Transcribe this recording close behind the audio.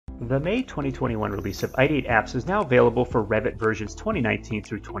The May 2021 release of IdeateApps is now available for Revit versions 2019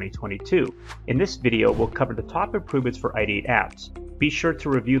 through 2022. In this video, we'll cover the top improvements for IdeateApps. Be sure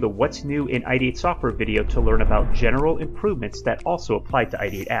to review the What's New in Ideate Software video to learn about general improvements that also apply to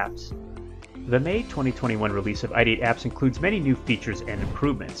IdeateApps. The May 2021 release of IdeateApps includes many new features and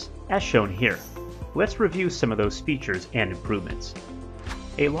improvements, as shown here. Let's review some of those features and improvements.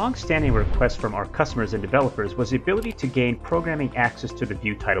 A long-standing request from our customers and developers was the ability to gain programming access to the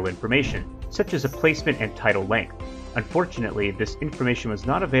view title information, such as a placement and title length. Unfortunately, this information was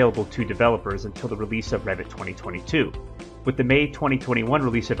not available to developers until the release of Revit 2022. With the May 2021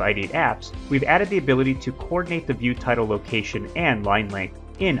 release of IdeateApps, we've added the ability to coordinate the view title location and line length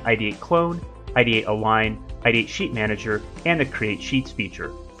in Ideate Clone, Ideate Align, Ideate Sheet Manager, and the Create Sheets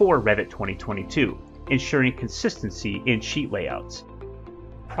feature for Revit 2022, ensuring consistency in sheet layouts.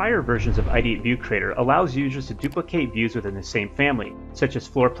 Prior versions of Ideate View Creator allows users to duplicate views within the same family, such as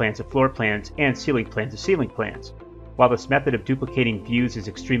floor plans of floor plans and ceiling plans of ceiling plans. While this method of duplicating views is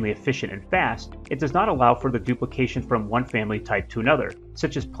extremely efficient and fast, it does not allow for the duplication from one family type to another,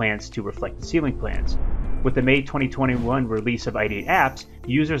 such as plans to reflect the ceiling plans. With the May 2021 release of IdeateApps,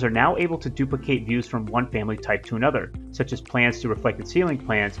 users are now able to duplicate views from one family type to another, such as plans to reflected ceiling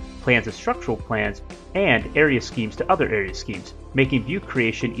plans, plans of structural plans, and area schemes to other area schemes, making view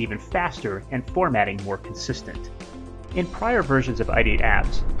creation even faster and formatting more consistent. In prior versions of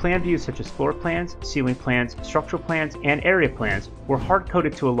IdeateApps, plan views such as floor plans, ceiling plans, structural plans, and area plans were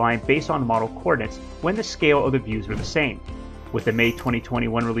hard-coded to align based on model coordinates when the scale of the views were the same. With the May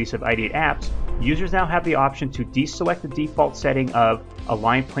 2021 release of IdeateApps, users now have the option to deselect the default setting of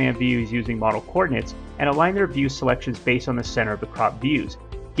Align Plan Views using model coordinates and align their view selections based on the center of the cropped views,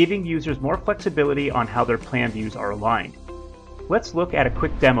 giving users more flexibility on how their plan views are aligned. Let's look at a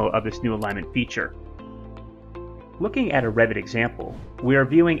quick demo of this new alignment feature. Looking at a Revit example, we are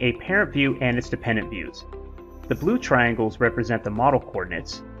viewing a parent view and its dependent views. The blue triangles represent the model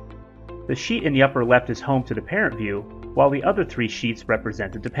coordinates. The sheet in the upper left is home to the parent view, while the other three sheets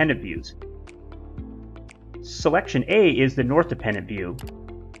represent the dependent views. Selection A is the north dependent view.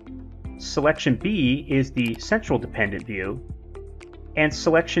 Selection B is the central dependent view. And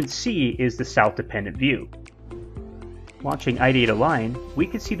Selection C is the south dependent view. Launching Ideate Align, we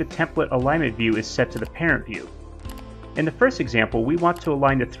can see the template alignment view is set to the parent view. In the first example, we want to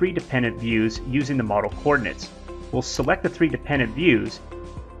align the three dependent views using the model coordinates. We'll select the three dependent views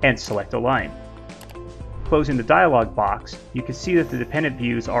and select Align. Closing the dialog box, you can see that the dependent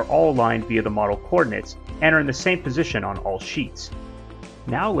views are all aligned via the model coordinates and are in the same position on all sheets.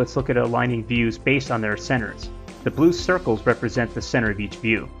 Now let's look at aligning views based on their centers. The blue circles represent the center of each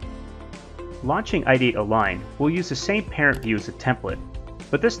view. Launching Ideate Align, we'll use the same parent view as a template,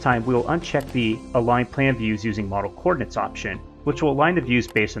 but this time we will uncheck the Align Plan Views using Model Coordinates option, which will align the views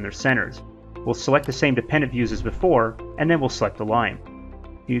based on their centers. We'll select the same dependent views as before, and then we'll select Align.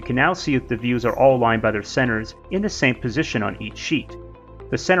 You can now see that the views are all aligned by their centers in the same position on each sheet.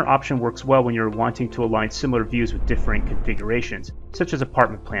 The center option works well when you're wanting to align similar views with differing configurations, such as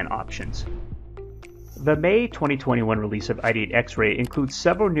apartment plan options. The May 2021 release of Ideate XRay includes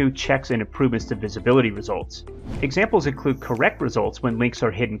several new checks and improvements to visibility results. Examples include correct results when links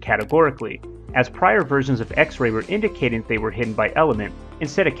are hidden categorically, as prior versions of XRay were indicating they were hidden by element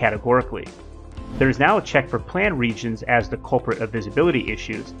instead of categorically. There is now a check for plan regions as the culprit of visibility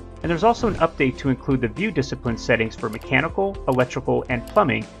issues, and there's also an update to include the view discipline settings for mechanical, electrical, and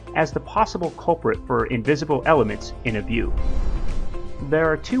plumbing as the possible culprit for invisible elements in a view. There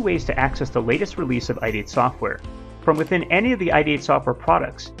are two ways to access the latest release of Ideate Software. From within any of the Ideate Software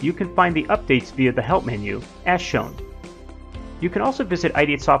products, you can find the updates via the Help menu, as shown. You can also visit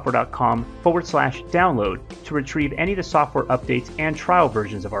ideatesoftware.com/download to retrieve any of the software updates and trial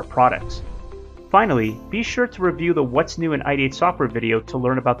versions of our products. Finally, be sure to review the What's New in Ideate Software video to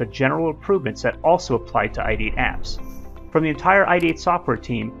learn about the general improvements that also apply to IdeateApps. From the entire Ideate Software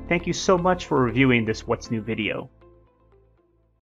team, thank you so much for reviewing this What's New video.